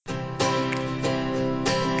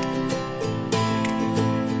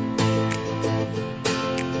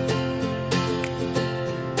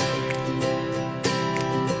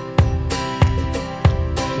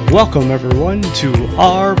Welcome, everyone, to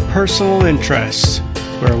Our Personal Interests,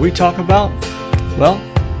 where we talk about, well,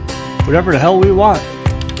 whatever the hell we want.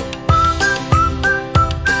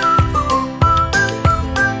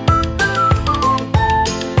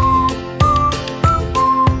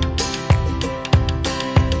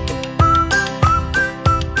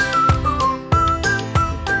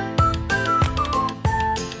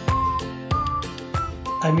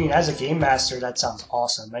 I mean, as a game master, that sounds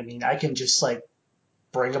awesome. I mean, I can just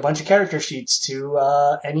bring a bunch of character sheets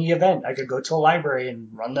to any event. I could go to a library and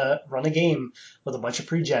run a game with a bunch of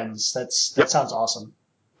pre-gens. That Yep. sounds awesome.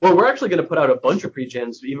 Well, we're actually going to put out a bunch of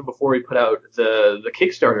pre-gens even before we put out the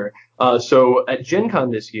Kickstarter. So at Gen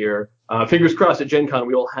Con this year, fingers crossed at Gen Con,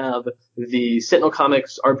 we will have the Sentinel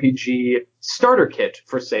Comics RPG starter kit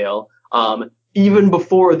for sale. Even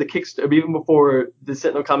before the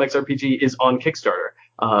Sentinel Comics RPG is on Kickstarter.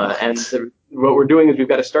 What we're doing is we've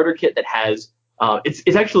got a starter kit that has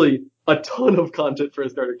it's actually a ton of content for a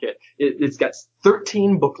starter kit. It's got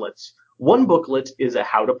 13 booklets. One booklet is a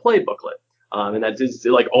how to play booklet. And that is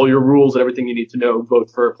like all your rules and everything you need to know,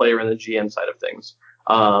 both for a player and the GM side of things.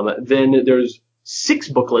 Then there's 6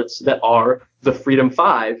 booklets that are the Freedom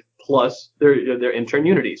 5 plus their intern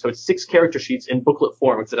Unity. So it's 6 character sheets in booklet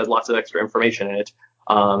form because it has lots of extra information in it.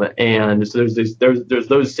 And so there's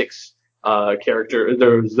those 6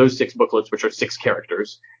 there's those 6 booklets, which are 6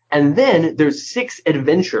 characters. And then there's 6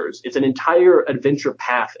 adventures. It's an entire adventure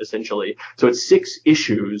path, essentially. So it's 6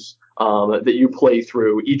 issues that you play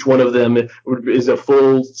through. Each one of them is a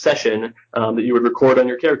full session that you would record on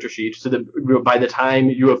your character sheet, so that by the time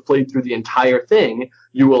you have played through the entire thing,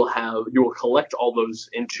 you will collect all those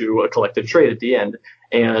into a collected trait at the end.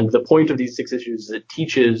 And the point of these 6 issues is it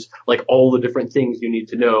teaches like all the different things you need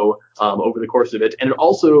to know over the course of it, and it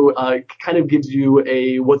also kind of gives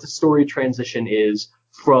you what the story transition is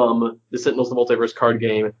from the Sentinels of the Multiverse card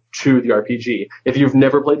game to the RPG. If you've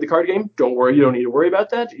never played the card game, don't worry, you don't need to worry about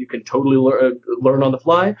that. You can totally learn on the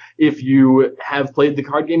fly. If you have played the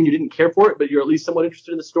card game and you didn't care for it, but you're at least somewhat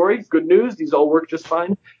interested in the story, good news, these all work just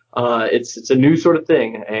fine. It's a new sort of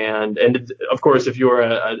thing, and of course, if you're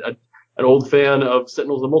an old fan of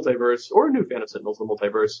Sentinels of the Multiverse or a new fan of Sentinels of the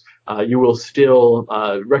Multiverse, you will still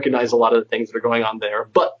recognize a lot of the things that are going on there.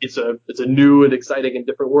 But it's a new and exciting and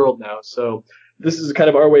different world now. So this is kind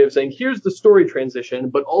of our way of saying, here's the story transition,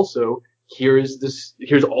 but also here's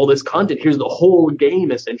all this content. Here's the whole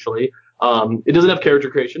game, essentially. It doesn't have character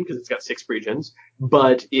creation because it's got 6 regions,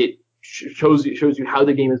 but it shows you how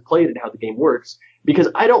the game is played and how the game works. Because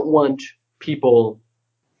I don't want people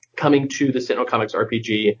coming to the Sentinel Comics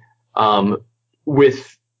RPG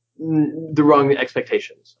with the wrong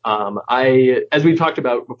expectations. As we've talked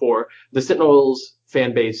about before, the Sentinels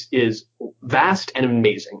fan base is vast and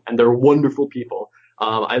amazing, and they're wonderful people.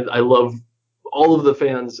 I love all of the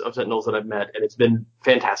fans of Sentinels that I've met, and it's been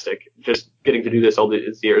fantastic just getting to do this all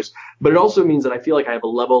these years. But it also means that I feel like I have a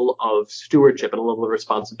level of stewardship and a level of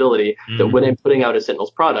responsibility that when I'm putting out a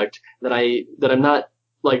Sentinels product, that I'm not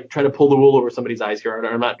like trying to pull the wool over somebody's eyes here.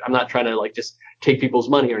 I'm not trying to like just take people's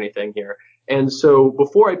money or anything here. And so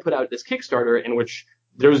before I put out this Kickstarter, in which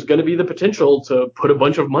there's going to be the potential to put a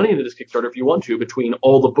bunch of money into this Kickstarter if you want to, between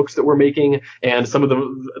all the books that we're making and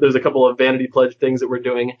there's a couple of Vanity Pledge things that we're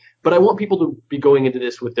doing. But I want people to be going into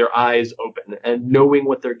this with their eyes open and knowing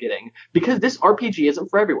what they're getting, because this RPG isn't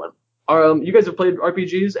for everyone. You guys have played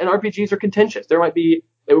RPGs, and RPGs are contentious. There might be,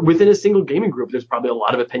 within a single gaming group, there's probably a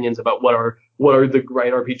lot of opinions about what are the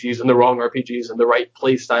right RPGs and the wrong RPGs and the right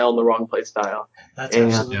play style and the wrong play style. That's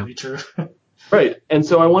absolutely true. Right. And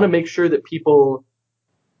so I want to make sure that people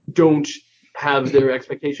don't have their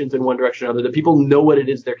expectations in one direction or another, that people know what it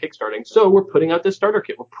is they're kickstarting. So we're putting out this starter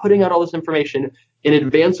kit. We're putting out all this information in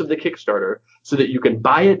advance of the Kickstarter so that you can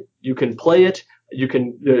buy it, you can play it, you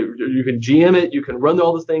can GM it, you can run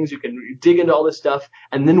all the things, you can dig into all this stuff,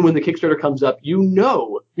 and then when the Kickstarter comes up, you're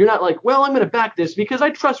not like, well, I'm going to back this because I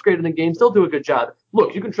trust Great Indian Games, they'll do a good job.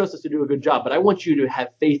 Look, you can trust us to do a good job, but I want you to have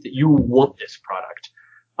faith that you want this product.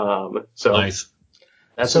 So nice.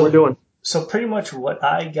 That's what we're doing. So pretty much what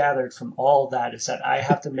I gathered from all that is that I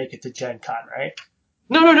have to make it to Gen Con, right?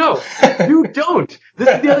 No. You don't. This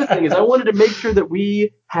is the other thing, is I wanted to make sure that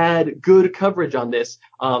we had good coverage on this.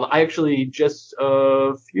 I actually just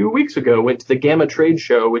a few weeks ago went to the Gamma Trade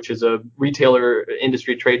Show, which is a retailer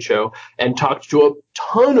industry trade show, and talked to a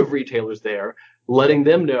ton of retailers there, letting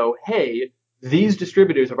them know, hey, these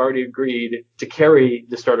distributors have already agreed to carry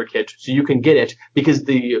the starter kit so you can get it, because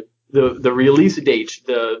the release date,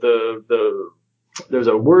 there's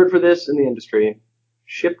a word for this in the industry.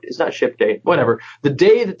 It's not ship date, whatever. The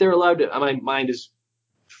day that they're allowed to, my mind is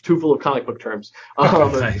too full of comic book terms.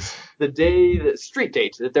 Nice. The street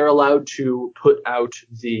date that they're allowed to put out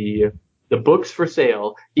the books for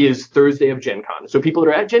sale is Thursday of Gen Con. So people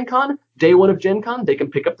that are at Gen Con, day one of Gen Con, they can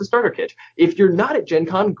pick up the starter kit. If you're not at Gen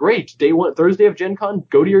Con, great. Day one, Thursday of Gen Con,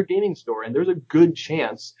 go to your gaming store, and there's a good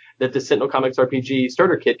chance that the Sentinel Comics RPG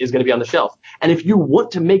starter kit is going to be on the shelf. And if you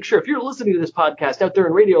want to make sure, if you're listening to this podcast out there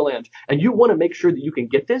in Radioland, and you want to make sure that you can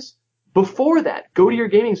get this, before that, go to your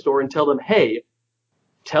gaming store and tell them, hey,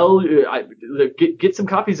 get some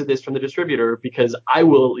copies of this from the distributor, because I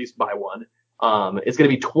will at least buy one. It's going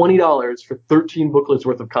to be $20 for 13 booklets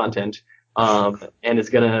worth of content, and it's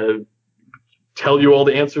going to tell you all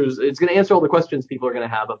the answers. It's going to answer all the questions people are going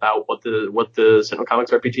to have about what the Sentinel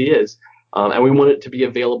Comics RPG is, and we want it to be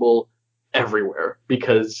available everywhere,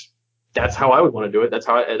 because that's how I would want to do it.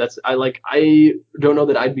 I don't know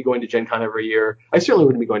that I'd be going to Gen Con every year. I certainly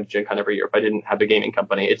wouldn't be going to Gen Con every year if I didn't have a gaming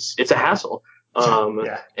company. It's a hassle,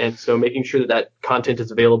 and so making sure that content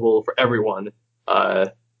is available for everyone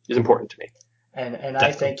is important to me. And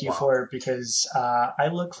I thank you for it, because I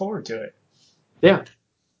look forward to it. Yeah.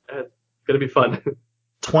 It's going to be fun.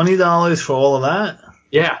 $20 for all of that?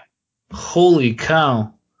 Yeah. Holy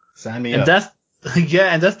cow. Sign me And up.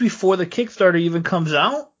 that's before the Kickstarter even comes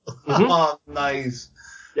out? Mm-hmm. Oh, nice.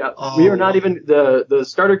 Yeah. Oh. We are not even, the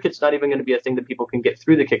starter kit's not even going to be a thing that people can get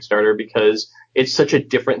through the Kickstarter, because it's such a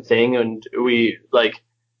different thing, and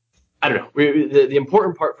I don't know. The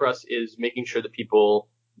important part for us is making sure that people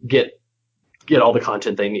get all the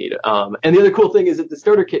content they need. And the other cool thing is that the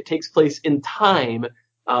starter kit takes place in time.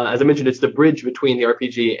 As I mentioned, it's the bridge between the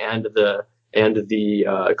RPG and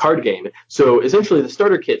the card game. So essentially, the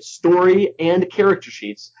starter kit story and character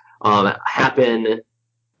sheets happen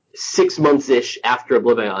 6 months-ish after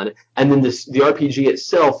Oblivion, and then the RPG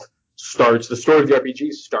itself starts. The story of the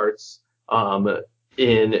RPG starts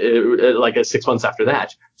in like 6 months after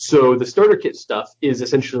that. So the starter kit stuff is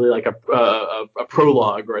essentially like a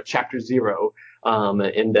prologue or a chapter 0,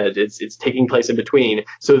 in that it's taking place in between.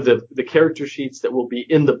 So the character sheets that will be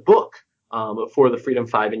in the book for the Freedom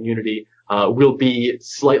 5 and Unity will be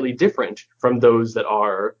slightly different from those that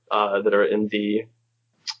are in the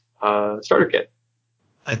starter kit.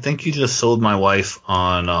 I think you just sold my wife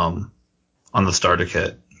on the starter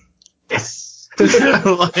kit. Yes.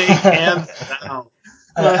 Like, hands down.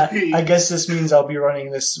 I guess this means I'll be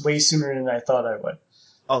running this way sooner than I thought I would.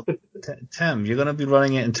 Oh, Tim, you're going to be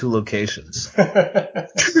running it in 2 locations.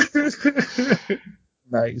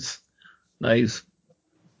 Nice.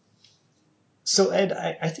 So, Ed,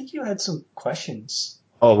 I think you had some questions.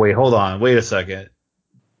 Oh, wait, hold on. Wait a second.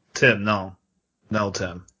 Tim, no. No,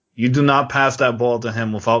 Tim. You do not pass that ball to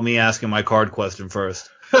him without me asking my card question first.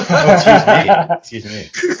 Excuse me.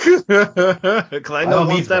 Because I know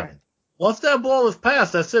once that ball is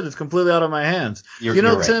passed, that's it. It's completely out of my hands. You're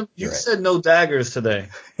right. Tim, you said no daggers today.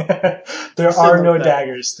 There are no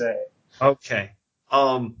daggers today. Okay.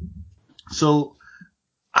 So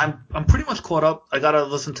I'm pretty much caught up. I gotta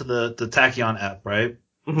listen to the Tachyon app, right?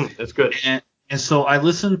 Mm-hmm. That's good. And so I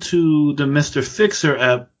listened to the Mr. Fixer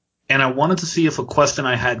app, and I wanted to see if a question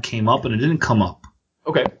I had came up, and it didn't come up.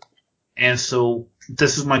 Okay. And so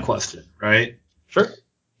this is my question, right? Sure.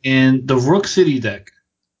 In the Rook City deck,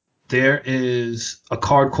 there is a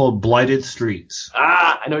card called Blighted Streets.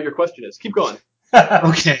 I know what your question is. Keep going.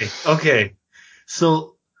 Okay.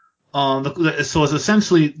 So, so it's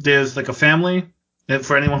essentially, there's like a family. And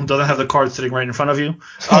for anyone who doesn't have the card sitting right in front of you,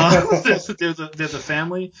 there's a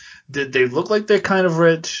family. They look like they're kind of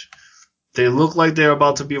rich. They look like they're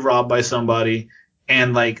about to be robbed by somebody.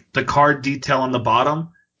 And like the card detail on the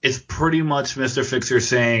bottom is pretty much Mr. Fixer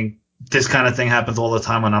saying, this kind of thing happens all the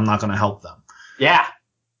time and I'm not going to help them. Yeah.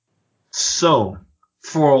 So,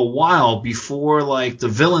 for a while before like the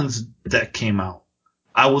Villains deck came out,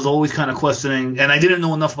 I was always kind of questioning, and I didn't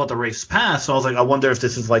know enough about the Wraith's past, so I was like, I wonder if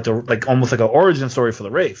this is like almost like an origin story for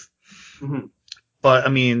the Wraith. Mm-hmm. But I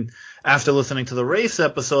mean, after listening to the Wraith's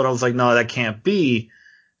episode, I was like, no, that can't be.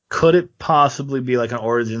 Could it possibly be like an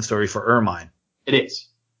origin story for Ermine? It is.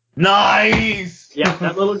 Nice! Yeah,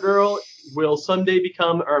 that little girl will someday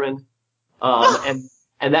become Ermine.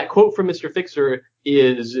 And that quote from Mr. Fixer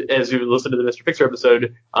is, as you listen to the Mr. Fixer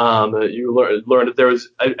episode, you learn that there was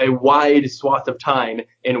a wide swath of time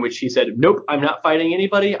in which he said, nope, I'm not fighting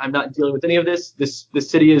anybody. I'm not dealing with any of this. This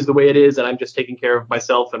city is the way it is, and I'm just taking care of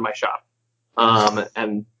myself and my shop.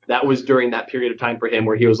 And that was during that period of time for him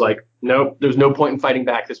where he was like, nope, there's no point in fighting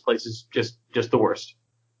back. This place is just the worst.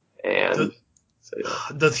 And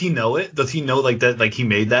does he know it? Does he know like that? Like he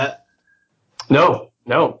made that? No,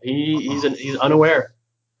 he's unaware.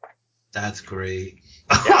 That's great.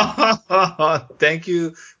 Thank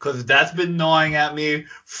you, because that's been gnawing at me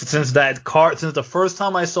since that card. Since the first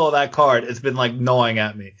time I saw that card, it's been like gnawing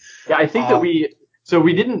at me. Yeah, I think that we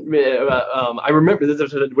didn't. I remember this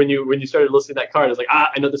episode when you started listing that card. I was like,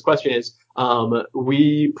 I know this question is.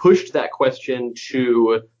 We pushed that question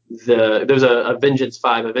to there's a Vengeance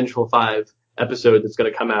 5, a Vengeful 5 episode that's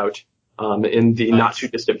going to come out in the not too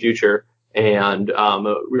distant future. And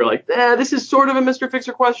we were like, this is sort of a Mr.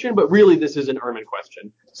 Fixer question, but really this is an Ermin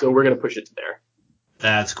question. So we're going to push it to there.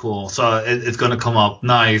 That's cool. So it's going to come up.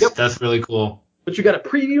 Nice. Yep. That's really cool. But you got a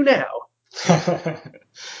preview now.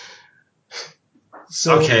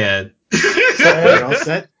 Okay, Ed. You're all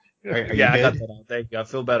set? Are you I good? got that on. Thank you. I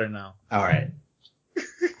feel better now. All right.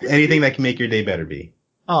 Anything that can make your day better, B.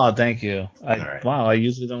 Oh, thank you. All right. Wow, I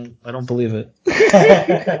usually don't believe it.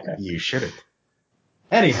 You shouldn't.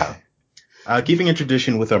 Anyhow, keeping in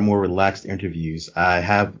tradition with our more relaxed interviews, I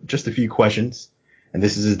have just a few questions, and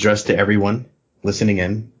this is addressed to everyone listening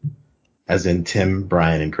in, as in Tim,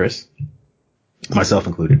 Brian, and Chris, myself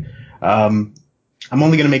included. I'm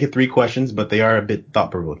only going to make it 3 questions, but they are a bit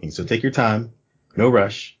thought-provoking, so take your time. No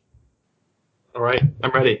rush. All right,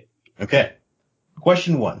 I'm ready. Okay.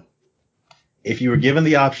 Question 1. If you were given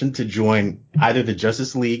the option to join either the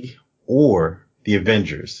Justice League or the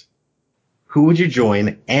Avengers, who would you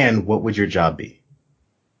join and what would your job be?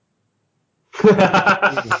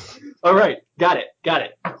 All right, got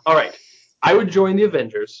it. All right, I would join the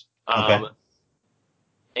Avengers. Okay.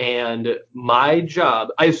 And my job,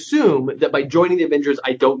 I assume that by joining the Avengers,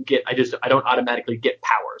 I don't automatically get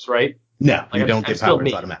powers, right? No, Like you don't I'm get still powers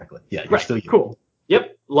me. automatically. Yeah, you're Right, still you. cool.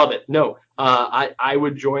 Yep, love it. No, I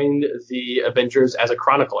would join the Avengers as a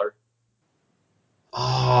chronicler.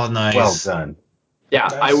 Oh, nice. Well done. Yeah,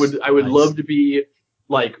 Nice. I would Nice. love to be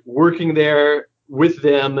like working there with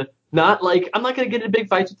them. Not like I'm not gonna get in big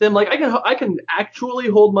fights with them. Like I can actually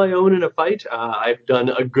hold my own in a fight. I've done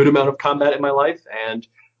a good amount of combat in my life and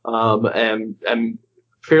am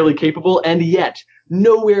fairly capable, and yet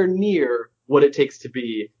nowhere near what it takes to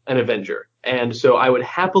be an Avenger. And so I would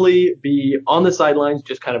happily be on the sidelines,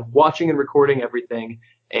 just kind of watching and recording everything,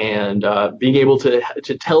 and being able to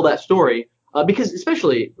tell that story. Because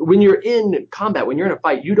especially when you're in combat, when you're in a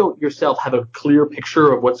fight, you don't yourself have a clear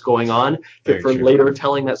picture of what's going on Very for true. later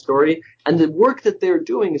telling that story. And the work that they're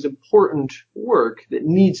doing is important work that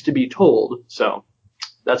needs to be told. So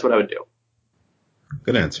that's what I would do.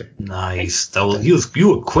 Good answer. Nice. You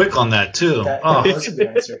were quick on that too. That Oh. was a good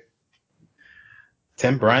answer.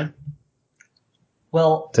 Tim, Brian?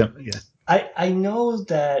 Well, Yeah. I know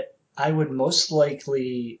that I would most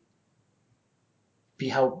likely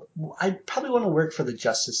I'd probably want to work for the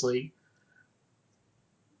Justice League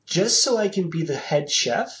just so I can be the head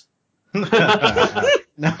chef Nice.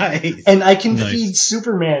 and I can Nice. feed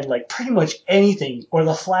Superman like pretty much anything or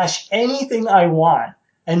the Flash anything I want,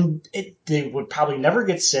 and they would probably never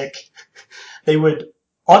get sick. They would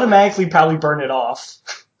automatically probably burn it off.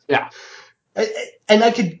 Yeah. And I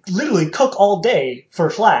could literally cook all day for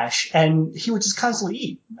Flash, and he would just constantly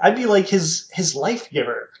eat. I'd be like his life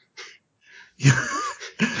giver.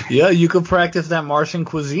 Yeah, you could practice that Martian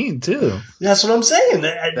cuisine too. That's what I'm saying.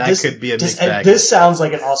 That could be a mixed bag. This sounds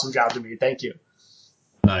like an awesome job to me. Thank you.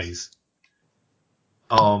 Nice.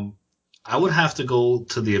 I would have to go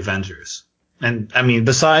to the Avengers. And I mean,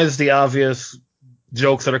 besides the obvious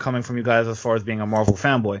jokes that are coming from you guys as far as being a Marvel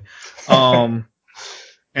fanboy. And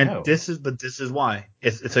this is why.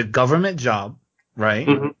 It's a government job, right?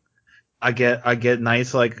 Mm-hmm. I get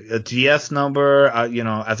nice like a GS number,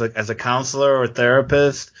 as a counselor or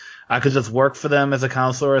therapist. I could just work for them as a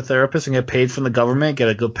counselor or therapist and get paid from the government, get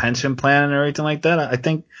a good pension plan and everything like that.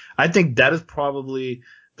 I think that is probably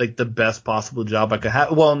like the best possible job I could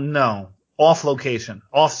have. Well, no, off location,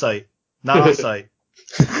 off site, not on site.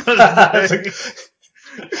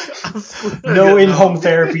 No in-home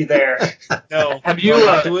therapy there. No, Have you,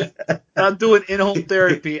 not doing in-home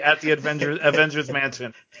therapy at the Avengers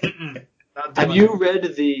mansion. Have you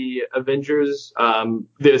read the Avengers,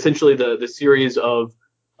 essentially the series of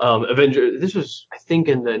Avengers? This was, I think,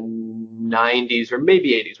 in the 90s or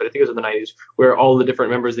maybe 80s, but I think it was in the 90s, where all the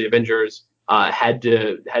different members of the Avengers had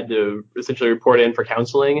to essentially report in for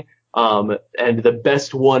counseling. And the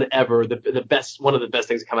best one ever, one of the best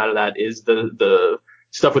things that come out of that is the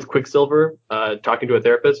stuff with Quicksilver talking to a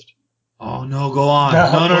therapist. Oh no, go on.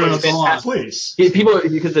 No, go on. Please. People,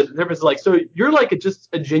 because the therapist is like, so you're like just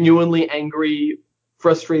a genuinely angry,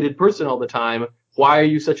 frustrated person all the time. Why are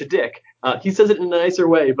you such a dick? He says it in a nicer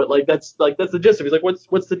way, but that's the gist of it. He's like,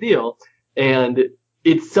 what's the deal? And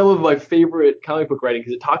it's some of my favorite comic book writing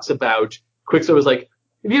because it talks about Quicksilver's like,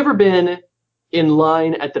 have you ever been in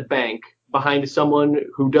line at the bank behind someone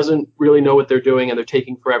who doesn't really know what they're doing and they're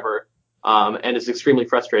taking forever, and it's extremely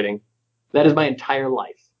frustrating. That is my entire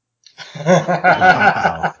life.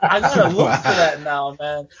 Wow. I gotta look Wow. for that now,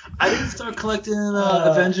 man. I didn't start collecting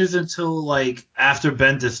Avengers until like after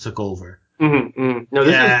Bendis took over. No,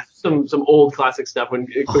 this Yeah. is some old classic stuff when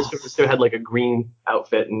Quicksilver still had like a green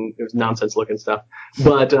outfit and it was nonsense looking stuff.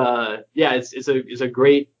 But yeah, it's a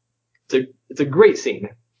great scene.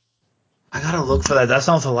 I gotta look for that. That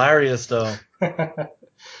sounds hilarious, though.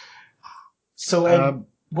 So, Ed,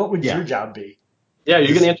 what would yeah. your job be? Yeah,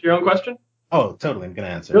 you're gonna answer your own question? Oh, totally. I'm going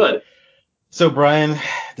to answer. Good. So, Brian,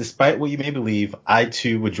 despite what you may believe, I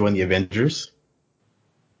too would join the Avengers.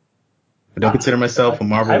 I don't consider myself a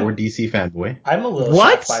Marvel or DC fanboy. I'm a little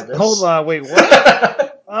What? shocked by this. Hold on, wait,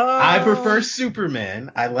 what? I prefer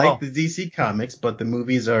Superman. I like the DC comics, but the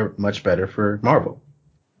movies are much better for Marvel.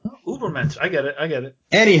 Ubermensch. I get it.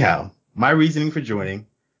 Anyhow, my reasoning for joining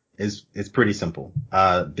is pretty simple.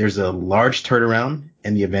 There's a large turnaround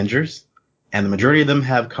in the Avengers, and the majority of them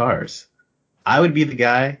have cars. I would be the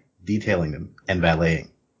guy detailing them and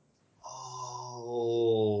valeting.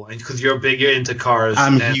 Oh, and because you're into cars.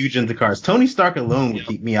 I'm huge into cars. Tony Stark alone would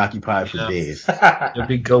keep me occupied for days. You'll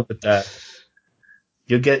be good with that.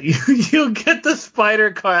 You'll get the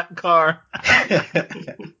spider car.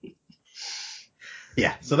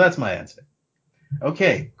 Yeah, so that's my answer.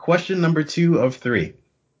 Okay, question number 2 of 3.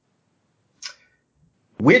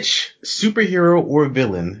 Which superhero or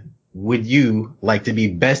villain would you like to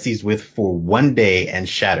be besties with for one day and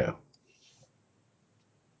shadow?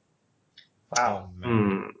 Wow.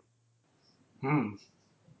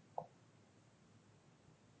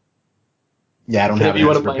 Yeah, I don't Can have it be an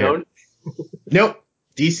one answer of my prepared. own? Nope.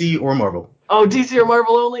 DC or Marvel. Oh, DC or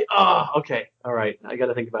Marvel only? Oh, okay. All right. I got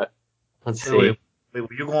to think about it. Let's see. Wait,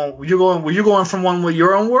 were you going from one with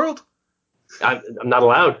your own world? I'm not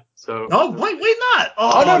allowed. So. Oh, wait, not.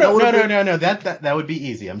 Oh, no. No. That would be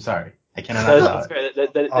easy. I'm sorry. I cannot allow That's it. fair.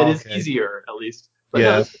 That is easier, at least. But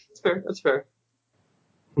Yeah. no, that's fair.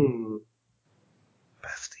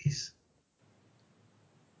 Besties.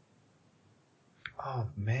 Oh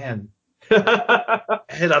man. Ed,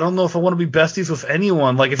 I don't know if I want to be besties with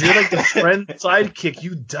anyone. Like, if you're like the friend sidekick,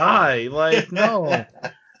 you die. Like, no. Well,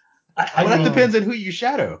 that depends on who you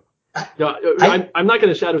shadow. No, I'm not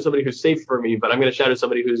going to shadow somebody who's safe for me, but I'm going to shadow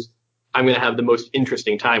somebody who's I'm going to have the most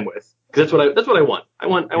interesting time with. Because that's what I want. I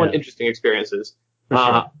want interesting experiences. For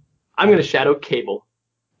sure. I'm going to shadow Cable.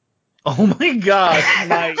 Oh my gosh,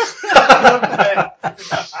 nice.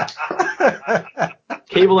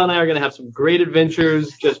 Cable and I are going to have some great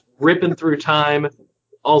adventures, just ripping through time,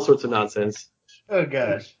 all sorts of nonsense. Oh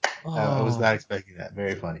gosh. I was not expecting that.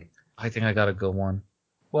 Very funny. I think I got a good one.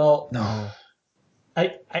 Well, No.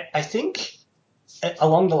 I think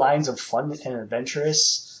along the lines of fun and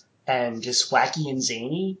adventurous and just wacky and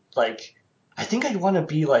zany, like, I think I'd want to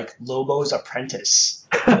be like Lobo's apprentice.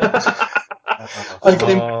 Like,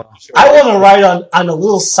 I want to ride on a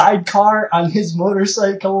little sidecar on his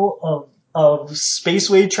motorcycle of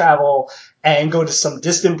spaceway travel and go to some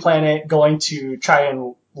distant planet going to try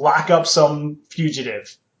and lock up some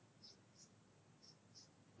fugitive.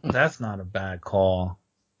 That's not a bad call.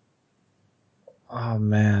 Oh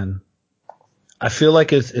man. I feel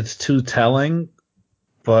like it's too telling,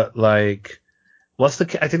 but like, I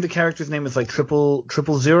think the character's name is like Triple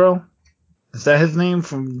Zero? Is that his name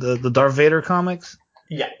from the Darth Vader comics?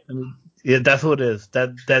 Yeah. Yeah, that's what it is.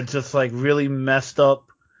 That just like really messed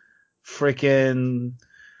up freaking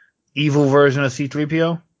evil version of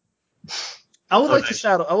C-3PO. I would like to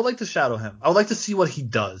shadow him. I would like to see what he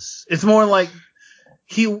does. It's more like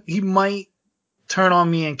he might turn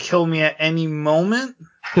on me and kill me at any moment.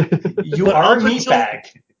 You are a meatbag.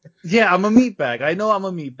 Yeah, I'm a meatbag. I know I'm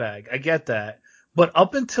a meatbag. I get that. But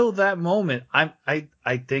up until that moment, I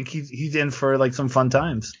think he's in for like some fun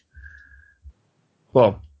times.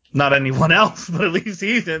 Well, not anyone else, but at least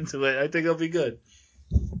he's into it. I think it'll be good.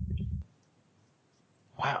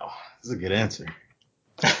 Wow, that's a good answer.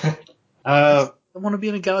 I want to be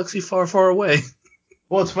in a galaxy far, far away.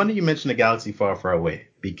 Well, it's funny you mentioned a galaxy far, far away,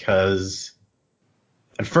 because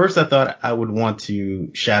at first I thought I would want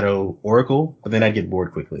to shadow Oracle, but then I'd get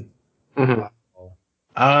bored quickly. Mm-hmm.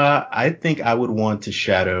 I think I would want to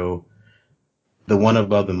shadow the one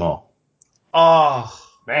above them all. Oh,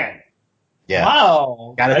 Man. Yeah.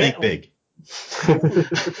 wow. Gotta think big.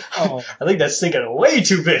 Oh. I think that's thinking way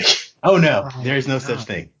too big. Oh no, there's no such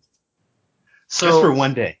thing. So Just for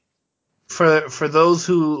one day. For those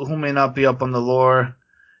who may not be up on the lore,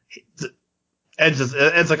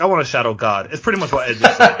 Ed's like, I want to shadow God. It's pretty much what Ed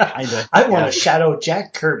just said. I want to shadow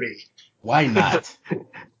Jack Kirby. Why not?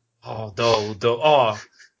 Oh,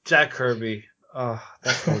 Jack Kirby. Oh,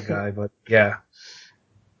 that poor guy, but yeah.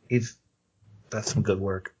 That's some good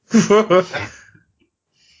work.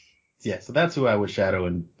 Yeah, so that's who I would shadow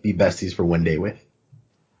and be besties for one day with.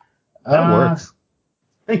 That works.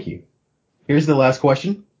 Thank you. Here's the last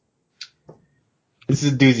question. This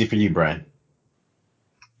is a doozy for you, Brian.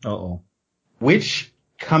 Uh-oh. Which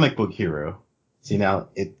comic book hero? See, now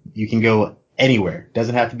you can go anywhere.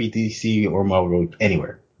 Doesn't have to be DC or Marvel,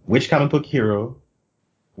 anywhere. Which comic book hero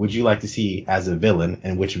would you like to see as a villain,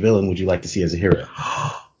 and which villain would you like to see as a hero?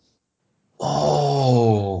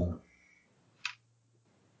 Oh.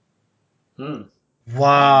 Okay,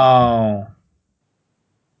 Wow.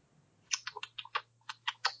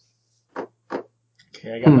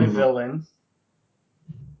 I got my villain.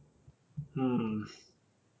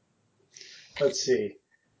 Let's see.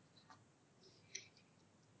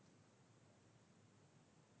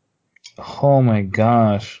 Oh my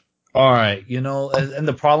gosh. All right. And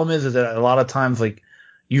the problem is that a lot of times, like,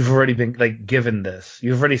 you've already been like given this.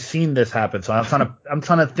 You've already seen this happen. So I'm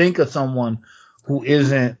trying to think of someone who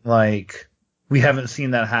isn't like we haven't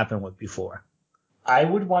seen that happen with before. I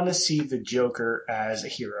would want to see the Joker as a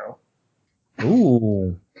hero.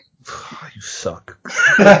 Ooh. You suck.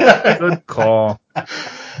 Good call.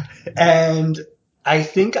 And I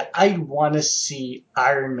think I'd want to see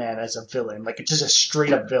Iron Man as a villain, like just a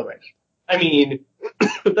straight up villain. I mean,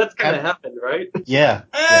 that's kind of happened, right? Yeah.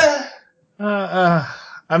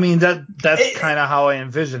 I mean that's kind of how I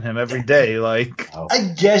envision him every day. Like,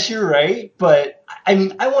 I guess you're right, but I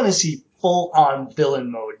mean, I want to see full on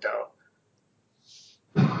villain mode though,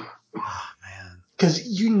 oh man, because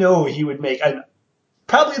he would make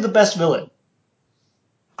probably the best villain.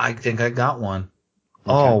 I think I got one.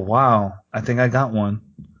 Okay. Oh wow, I think I got one.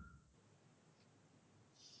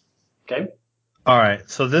 Okay. All right,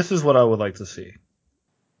 so this is what I would like to see.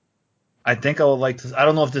 I think I would like to. I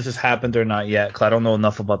don't know if this has happened or not yet, because I don't know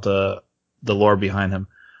enough about the lore behind him.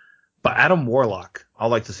 But Adam Warlock,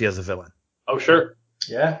 I'd like to see as a villain. Oh, sure.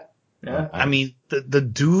 Yeah. I mean, the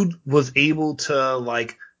dude was able to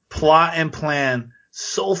like plot and plan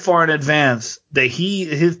so far in advance that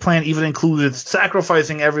his plan even included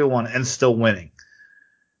sacrificing everyone and still winning.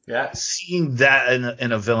 Yeah. Seeing that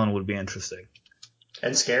in a villain would be interesting.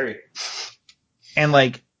 And scary. And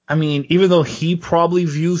like, I mean, even though he probably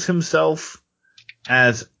views himself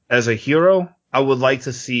as a hero, I would like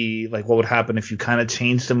to see like what would happen if you kind of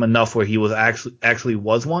changed him enough where he was actually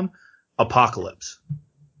was one. Apocalypse.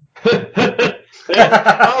 No,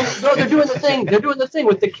 they're doing the thing. They're doing the thing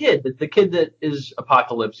with the kid. The kid that is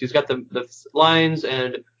Apocalypse. He's got the lines,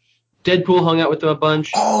 and Deadpool hung out with them a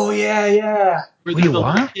bunch. Oh yeah. Wait,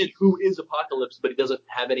 what? The kid who is Apocalypse, but he doesn't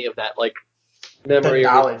have any of that like memory The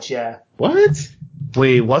or knowledge, yeah. What?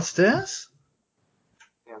 Wait, what's this?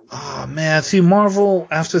 Oh man, see Marvel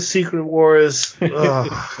after Secret Wars.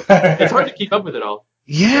 It's hard to keep up with it all.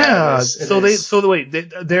 Yeah, it is.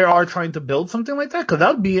 They are trying to build something like that, because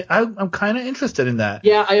that would be. I'm kind of interested in that.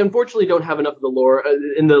 Yeah, I unfortunately don't have enough of the lore.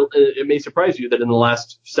 It may surprise you that in the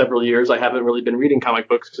last several years I haven't really been reading comic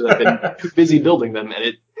books because I've been too busy building them, and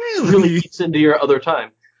it really eats into your other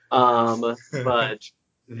time. But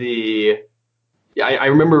I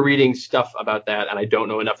remember reading stuff about that, and I don't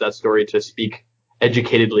know enough of that story to speak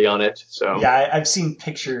educatedly on it. So yeah, I've seen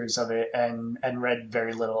pictures of it and read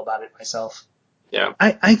very little about it myself. Yeah,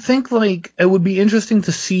 I think like it would be interesting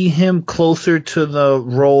to see him closer to the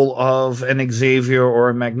role of an Xavier or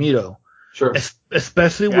a Magneto. Sure.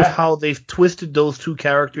 Especially with how they've twisted those two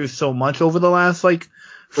characters so much over the last like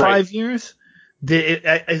 5 years.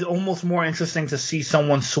 It's almost more interesting to see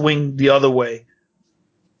someone swing the other way.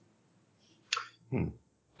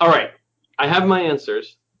 All right, I have my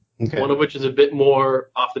answers. Okay. One of which is a bit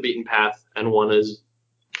more off the beaten path, and one is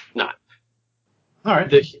not. All right.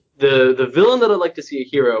 The villain that I'd like to see a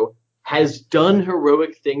hero has done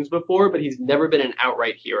heroic things before, but he's never been an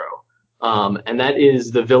outright hero. And that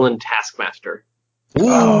is the villain Taskmaster.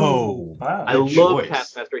 Oh, wow. I love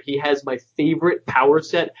Taskmaster. He has my favorite power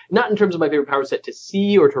set, not in terms of my favorite power set to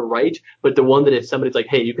see or to write, but the one that if somebody's like,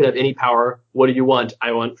 hey, you could have any power, what do you want?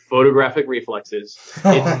 I want photographic reflexes.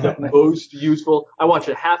 It's the most useful. I watch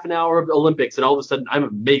a half an hour of the Olympics, and all of a sudden I'm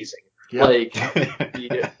amazing. Yep. Like,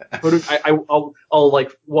 I'll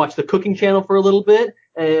like watch the cooking channel for a little bit,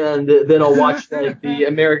 and then I'll watch like the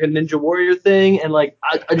American Ninja Warrior thing, and like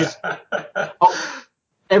I just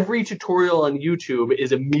every tutorial on YouTube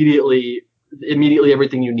is immediately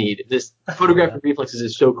everything you need. This photographic reflexes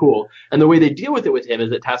is so cool, and the way they deal with it with him is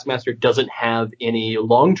that Taskmaster doesn't have any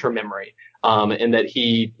long-term memory, and that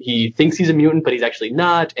he thinks he's a mutant, but he's actually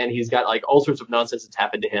not, and he's got like all sorts of nonsense that's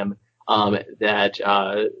happened to him. That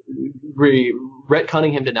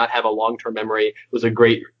retconning him to not have a long-term memory was a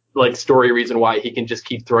great like story reason why he can just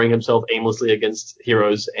keep throwing himself aimlessly against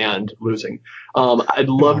heroes and losing. I'd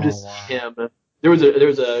love to see him. There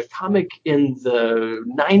was a comic in the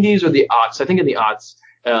 90s or the aughts, I think in the aughts,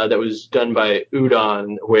 that was done by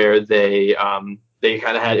Udon, where they kind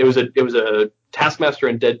of had it was a Taskmaster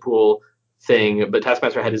and Deadpool thing, but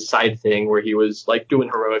Taskmaster had his side thing where he was like doing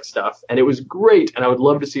heroic stuff, and it was great, and I would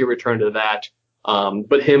love to see a return to that.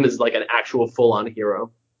 But him as like an actual full-on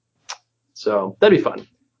hero. So that'd be fun.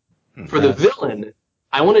 For the villain,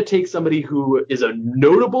 I want to take somebody who is a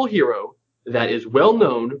notable hero that is well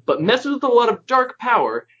known, but messes with a lot of dark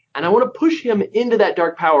power, and I want to push him into that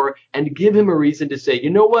dark power and give him a reason to say, you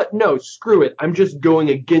know what? No, screw it. I'm just going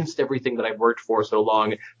against everything that I've worked for so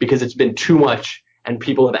long because it's been too much and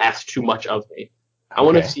people have asked too much of me. I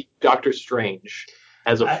want to see Doctor Strange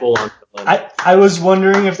as a full-on villain. I was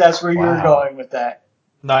wondering if that's where you were going with that.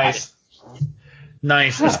 Nice.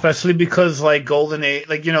 Nice, especially because like Golden Age,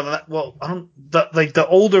 like the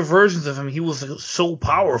older versions of him, he was so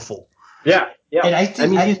powerful. Yeah. And I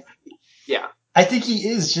think I think he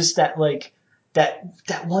is just that like that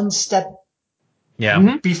one step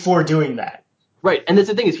before doing that. Right, and that's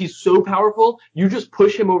the thing is he's so powerful. You just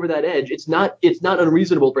push him over that edge. It's not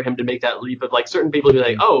unreasonable for him to make that leap. Of like certain people be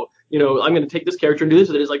like, oh, I'm going to take this character and do this,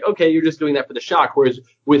 and it's like, okay, you're just doing that for the shock. Whereas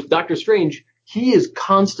with Doctor Strange, he is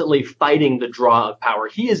constantly fighting the draw of power.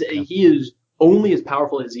 He is only as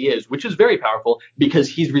powerful as he is, which is very powerful because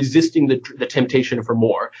he's resisting the temptation for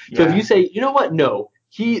more. Yeah. So if you say, you know what, no,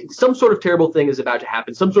 some sort of terrible thing is about to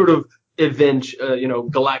happen, some sort of event,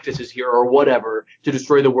 Galactus is here or whatever to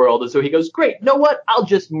destroy the world. And so he goes, great, you know what? I'll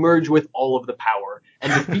just merge with all of the power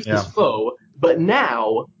and defeat his foe. But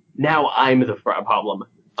now I'm the problem.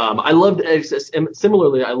 I loved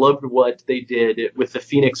similarly. I loved what they did with the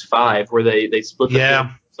Phoenix Five, where they split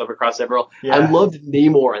the stuff across several. Yeah. I loved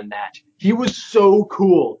Namor in that. He was so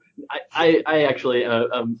cool. I actually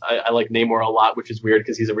I like Namor a lot, which is weird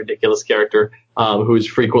because he's a ridiculous character who is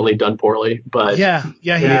frequently done poorly. But he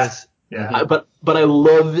is. Yeah. But I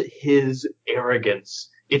love his arrogance.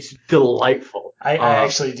 It's delightful. I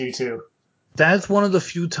actually do too. That's one of the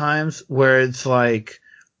few times where it's like.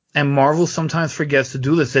 And Marvel sometimes forgets to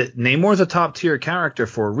do this. That Namor's a top tier character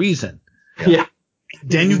for a reason. Yeah.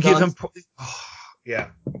 Then you give him. Yeah.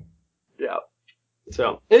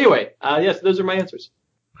 So anyway, yes, those are my answers.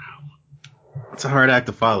 It's a hard act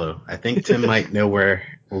to follow. I think Tim might know where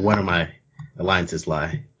one of my alliances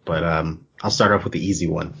lie, but I'll start off with the easy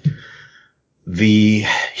one. The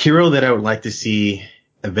hero that I would like to see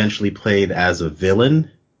eventually played as a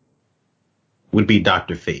villain would be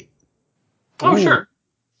Dr. Fate. Oh, sure.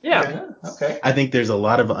 Yeah. Okay. I think there's a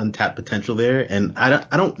lot of untapped potential there, and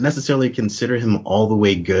I don't necessarily consider him all the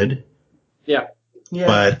way good. Yeah.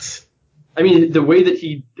 But I mean, the way that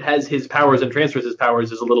he has his powers and transfers his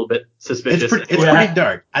powers is a little bit suspicious. It's pretty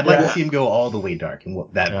dark. I'd like to see him go all the way dark, and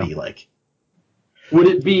what that be like. Would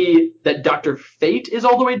it be that Dr. Fate is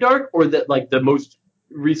all the way dark, or that like the most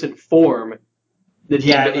recent form that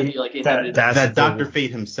he inhabited? That Dr. Fate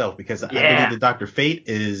himself, because I believe that Dr. Fate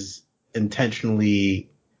is intentionally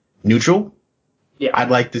neutral. Yeah.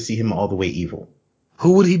 I'd like to see him all the way evil.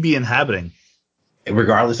 Who would he be inhabiting?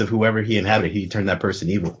 Regardless of whoever he inhabited, he turned that person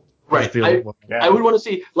evil. Right. I would want to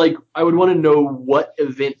see, I would want to know what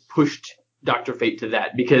event pushed Dr. Fate to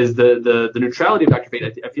that, because the neutrality of Dr.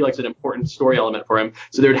 Fate, I feel like is an important story element for him.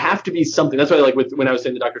 So there'd have to be something. That's why, when I was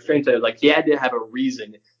saying the Doctor Strange side, he had to have a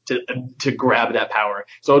reason to grab that power.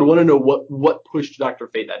 So I would want to know what pushed Dr.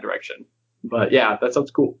 Fate that direction. But yeah, that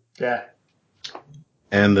sounds cool. Yeah.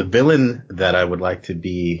 And the villain that I would like to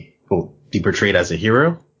be portrayed as a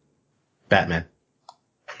hero, Batman.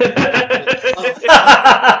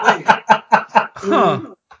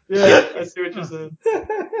 Huh. Yeah, I see what you're saying.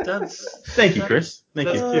 Thank you, Chris. Thank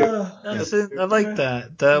you. That's it. I like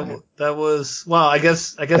that. That was I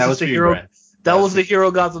guess that was the hero. Brad. That was the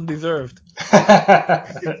hero Gotham deserved.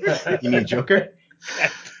 You mean Joker?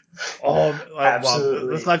 Absolutely.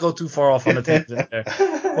 Wow. Let's not go too far off on the tangent there.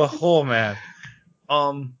 But man.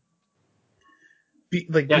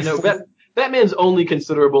 Batman's only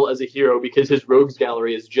considerable as a hero because his rogues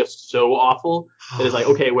gallery is just so awful. It is like,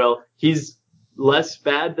 okay, well, he's less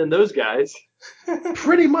bad than those guys.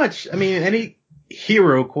 Pretty much. I mean, any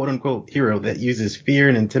hero, quote unquote hero, that uses fear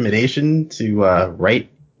and intimidation to right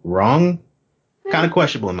wrong, kind of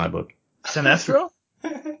questionable in my book. Sinestro?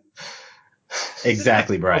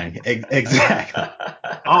 Exactly, Brian. Exactly.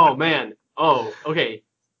 Oh man. Oh, okay.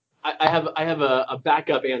 I have a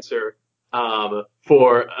backup answer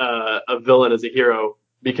for a villain as a hero,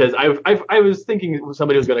 because I was thinking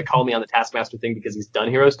somebody was going to call me on the Taskmaster thing because he's done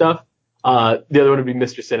hero stuff. The other one would be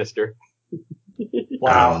Mr. Sinister.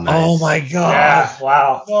 Wow. Oh, nice. Oh my god. Yeah.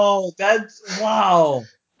 Wow. No, that's wow.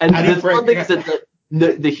 And How do you the fun break- thing is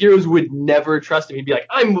that the heroes would never trust him. He'd be like,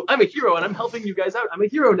 I'm a hero and I'm helping you guys out. I'm a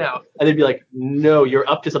hero now. And they'd be like, no, you're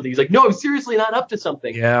up to something. He's like, no, I'm seriously not up to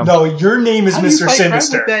something. Yeah. No, your name is How do you Mr. fight crime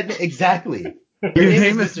Sinister. with that? Exactly. Your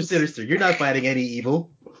name is Mr. Sinister. You're not fighting any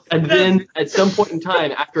evil. And then at some point in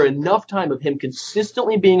time, after enough time of him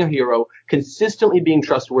consistently being a hero, consistently being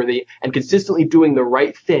trustworthy, and consistently doing the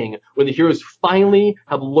right thing, when the heroes finally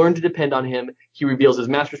have learned to depend on him, he reveals his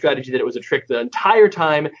master strategy that it was a trick the entire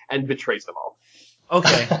time and betrays them all.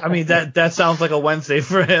 Okay. I mean that sounds like a Wednesday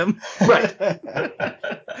for him. Right.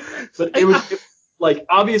 But like,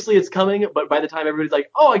 obviously it's coming, but by the time everybody's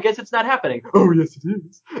like, oh, I guess it's not happening. Oh, yes, it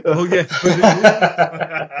is. Oh yeah.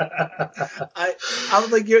 I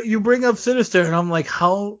was like, you bring up Sinister, and I'm like,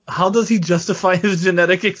 how does he justify his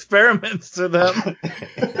genetic experiments to them?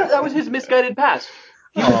 That was his misguided past.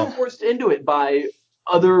 He was forced into it by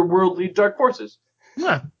otherworldly dark forces.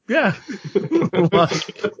 Yeah.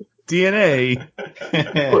 DNA.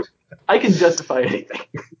 Look, I can justify anything.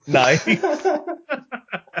 Nice.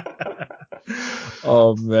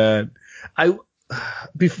 Oh man,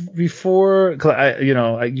 before, cause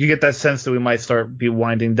you get that sense that we might be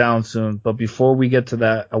winding down soon. But before we get to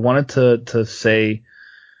that, I wanted to say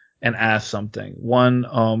and ask something.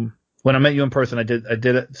 One, when I met you in person, I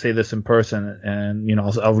did say this in person, and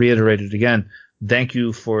I'll reiterate it again. Thank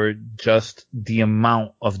you for just the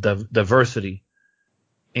amount of diversity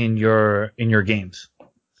in your games.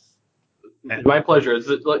 My pleasure. It's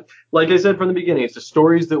like I said from the beginning, it's the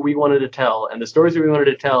stories that we wanted to tell, and the stories that we wanted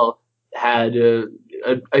to tell had a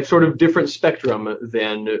sort of different spectrum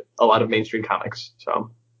than a lot of mainstream comics. So,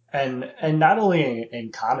 and not only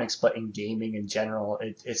in comics, but in gaming in general,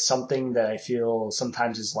 it's something that I feel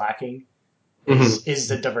sometimes is lacking. Is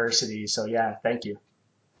the diversity. So yeah, thank you.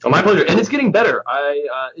 Oh, my pleasure. And it's getting better.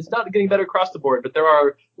 It's not getting better across the board, but there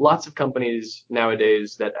are lots of companies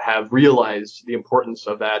nowadays that have realized the importance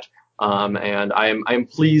of that. And I'm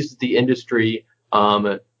pleased the industry,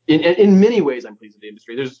 in many ways I'm pleased with the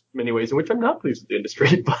industry. There's many ways in which I'm not pleased with the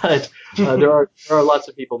industry, but there are lots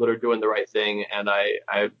of people that are doing the right thing, and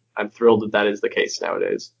I'm thrilled that is the case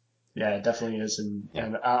nowadays. Yeah, it definitely is,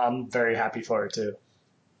 and I'm very happy for it too.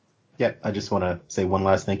 Yeah, I just want to say one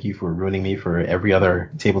last thank you for ruining me for every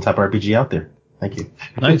other tabletop RPG out there. Thank you.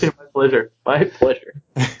 Nice. My pleasure. My pleasure.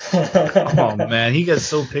 Oh man, he gets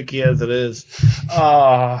so picky as it is.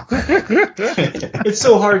 Oh. It's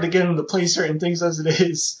so hard to get him to play certain things as it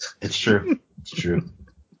is. It's true. It's true.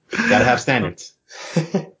 Gotta have standards.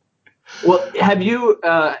 Well, have you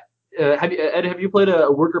played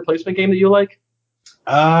a worker placement game that you like?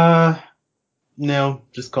 No,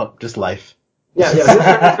 just life.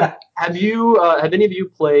 Yeah. Have any of you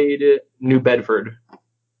played New Bedford?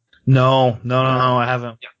 No, I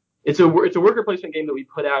haven't. Yeah. It's a worker placement game that we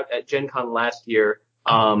put out at Gen Con last year.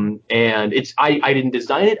 And I didn't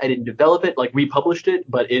design it, I didn't develop it, like we published it,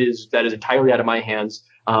 but that is entirely out of my hands.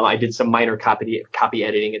 I did some minor copy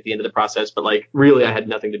editing at the end of the process, but like really I had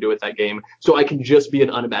nothing to do with that game. So I can just be an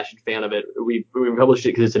unabashed fan of it. We published it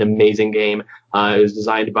because it's an amazing game. It was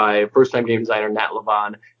designed by first-time game designer Nat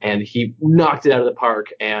Levon, and he knocked it out of the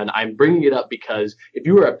park. And I'm bringing it up because if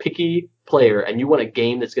you are a picky player and you want a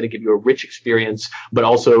game that's going to give you a rich experience, but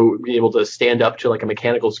also be able to stand up to like a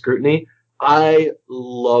mechanical scrutiny, I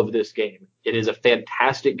love this game. It is a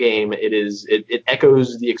fantastic game. It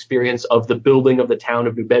echoes the experience of the building of the town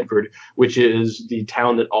of New Bedford, which is the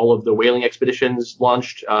town that all of the whaling expeditions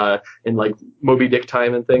launched in like Moby Dick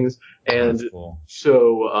time and things. And That's cool.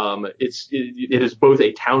 so it is both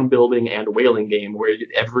a town building and whaling game where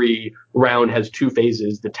every round has two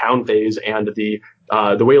phases: the town phase and the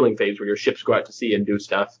whaling phase, where your ships go out to sea and do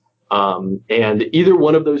stuff. And either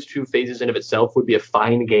one of those two phases in of itself would be a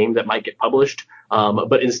fine game that might get published.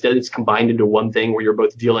 But instead it's combined into one thing where you're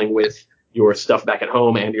both dealing with your stuff back at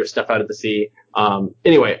home and your stuff out at the sea.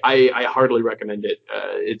 Anyway, I heartily recommend it.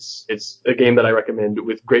 It's a game that I recommend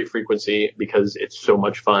with great frequency because it's so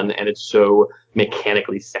much fun and it's so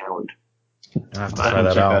mechanically sound. I have to Check try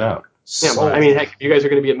that that out. out. Yeah, I mean, heck, if you guys are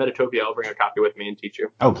going to be at Metatopia, I'll bring a copy with me and teach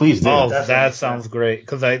you. Oh, please do. Oh, Definitely. that sounds great.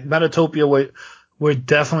 Because Metatopia, we're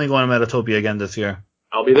definitely going to Metatopia again this year.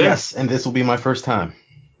 I'll be there. Yes, and this will be my first time.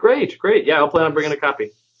 Great. Yeah, I'll plan on bringing a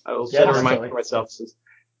copy. I will set a reminder definitely. for myself since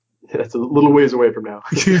that's a little ways away from now.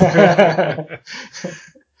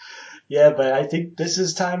 Yeah, but I think this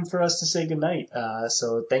is time for us to say goodnight.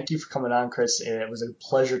 So thank you for coming on, Chris. It was a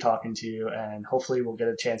pleasure talking to you, and hopefully we'll get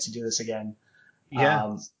a chance to do this again.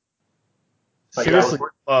 Yeah. But Seriously,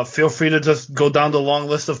 feel free to just go down the long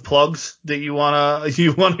list of plugs that you wanna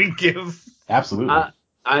give. Absolutely.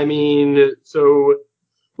 I mean, so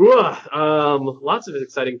lots of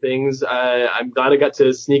exciting things. I'm glad I got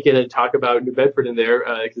to sneak in and talk about New Bedford in there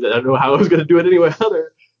because I don't know how I was going to do it anyway.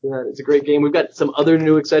 It's a great game. We've got some other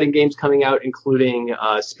new exciting games coming out, including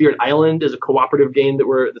Spirit Island is a cooperative game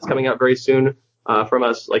that's coming out very soon from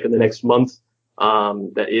us, like in the next month.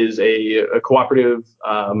 That is a cooperative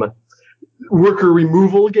worker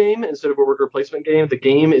removal game instead of a worker placement game. The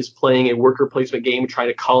game is playing a worker placement game trying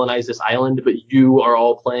to colonize this island, but you are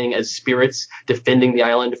all playing as spirits defending the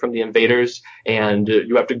island from the invaders, and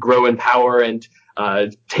you have to grow in power and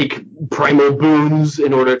take primal boons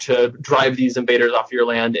in order to drive these invaders off your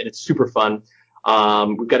land, and it's super fun.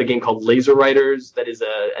 We've got a game called Laser Riders that is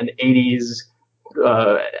an 80s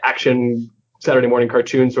action Saturday morning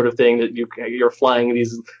cartoon sort of thing that you're flying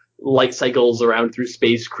these light cycles around through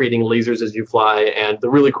space, creating lasers as you fly. And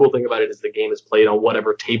the really cool thing about it is the game is played on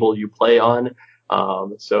whatever table you play on.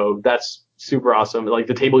 So that's super awesome. Like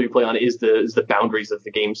the table you play on is the boundaries of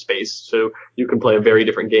the game space. So you can play a very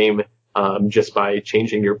different game just by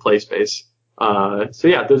changing your play space. So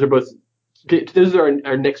yeah, those are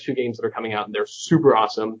our next two games that are coming out, and they're super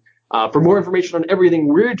awesome. For more information on everything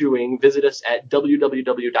we're doing, visit us at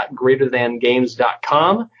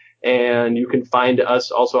www.greaterthangames.com. And you can find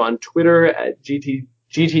us also on Twitter at GT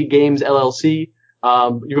Games LLC.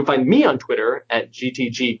 You can find me on Twitter at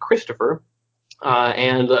GTG Christopher.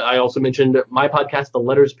 And I also mentioned my podcast, The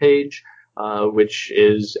Letters Page, which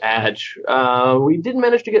is at, we didn't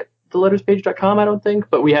manage to get theletterspage.com, I don't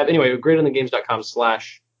think, but we have, anyway,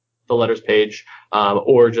 greaterthangames.com/The Letters Page,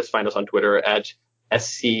 or just find us on Twitter at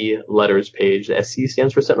SC Letters Page. The SC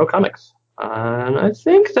stands for Sentinel Comics. And I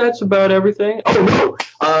think that's about everything. Oh, no!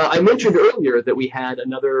 I mentioned earlier that we had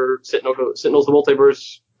another Sentinels the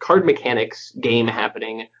Multiverse card mechanics game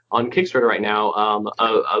happening on Kickstarter right now.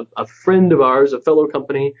 A friend of ours, a fellow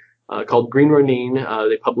company called Green Ronin,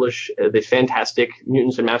 they publish the fantastic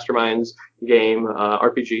Mutants and Masterminds game,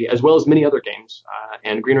 RPG, as well as many other games.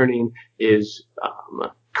 And Green Ronin is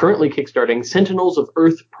currently kickstarting Sentinels of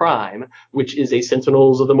Earth Prime, which is a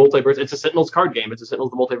Sentinels of the Multiverse. It's a Sentinels card game. It's a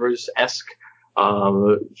Sentinels of the Multiverse-esque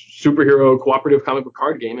superhero cooperative comic book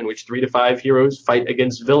card game in which 3 to 5 heroes fight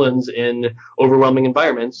against villains in overwhelming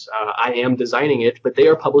environments. I am designing it, but they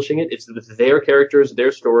are publishing it. It's their characters,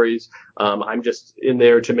 their stories. I'm just in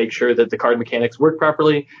there to make sure that the card mechanics work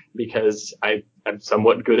properly because I'm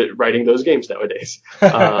somewhat good at writing those games nowadays.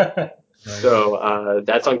 So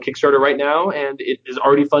that's on Kickstarter right now, and it is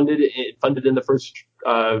already funded. It funded in the first,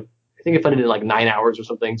 I think it funded in like 9 hours or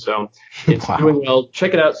something. So it's doing well.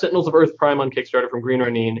 Check it out, Sentinels of Earth Prime on Kickstarter from Green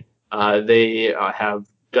Ronin. They have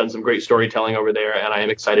done some great storytelling over there, and I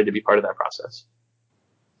am excited to be part of that process.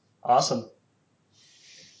 Awesome.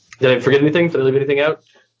 Did I forget anything? Did I leave anything out?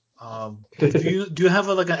 Do you have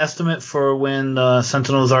an estimate for when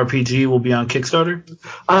Sentinels RPG will be on Kickstarter?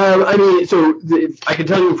 I mean, so I can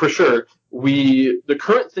tell you for sure, the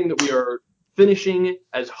current thing that we are finishing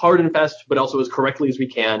as hard and fast, but also as correctly as we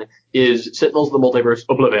can, is Sentinels of the Multiverse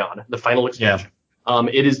Oblivion, the final expansion. Yeah.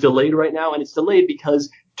 It is delayed right now, and it's delayed because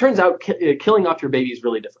it turns out killing off your baby is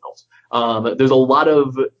really difficult. There's a lot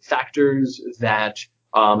of factors that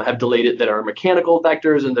have delayed it that are mechanical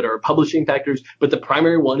factors and that are publishing factors, but the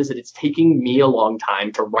primary one is that it's taking me a long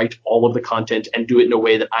time to write all of the content and do it in a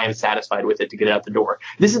way that I am satisfied with it to get it out the door.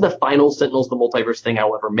 This is the final Sentinels of the Multiverse thing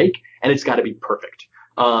I'll ever make, and it's got to be perfect.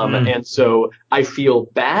 And so I feel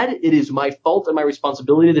bad. It is my fault and my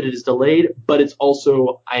responsibility that it is delayed, but it's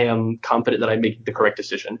also, I am confident that I'm making the correct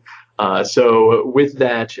decision. So with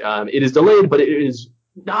that, it is delayed, but it is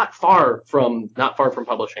not far from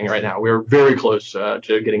publishing right now. We're very close to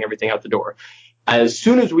getting everything out the door. As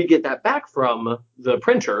soon as we get that back from the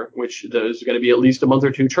printer, which there's going to be at least a month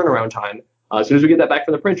or two turnaround time, as soon as we get that back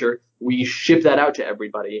from the printer, we ship that out to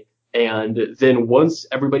everybody. And then once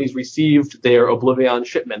everybody's received their Oblivion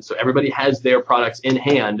shipment, so everybody has their products in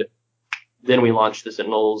hand, then we launch the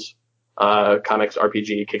Sentinels Comics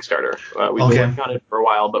RPG Kickstarter. We've been working on it for a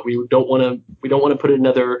while, but we don't want to put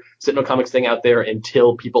another Sentinel Comics thing out there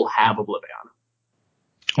until people have Oblivion.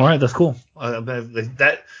 All right, that's cool.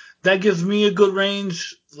 That gives me a good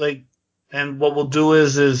range. And what we'll do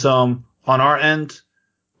is on our end,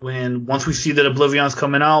 once we see that Oblivion's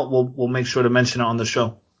coming out, we'll make sure to mention it on the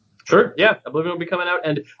show. Sure, yeah, Oblivion will be coming out,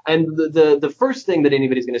 and the first thing that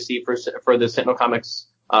anybody's going to see for the Sentinel Comics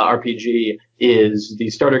RPG is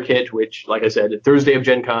the starter kit, which, like I said, Thursday of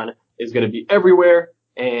Gen Con is going to be everywhere,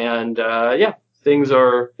 and things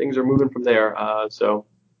are moving from there. So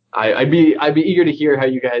I'd be eager to hear how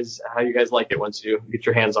you guys like it once you get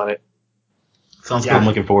your hands on it. Sounds Yeah. I'm good.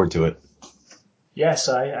 looking forward to it. Yeah,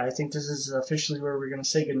 so I think this is officially where we're going to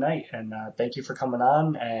say goodnight. And thank you for coming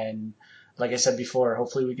on. And like I said before,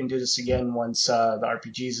 hopefully we can do this again once the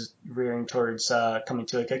RPG is rearing towards coming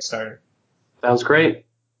to a Kickstarter. Sounds great.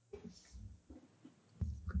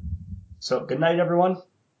 So good night, everyone.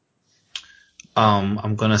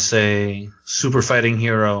 I'm gonna say Super Fighting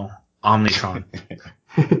Hero Omnitron.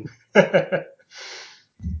 And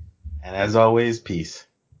as always, peace.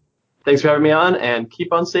 Thanks for having me on, and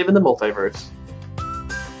keep on saving the multiverse.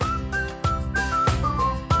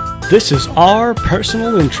 This is Our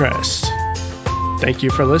Personal Interest. Thank you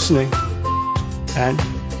for listening. And,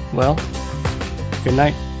 well, good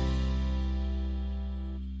night.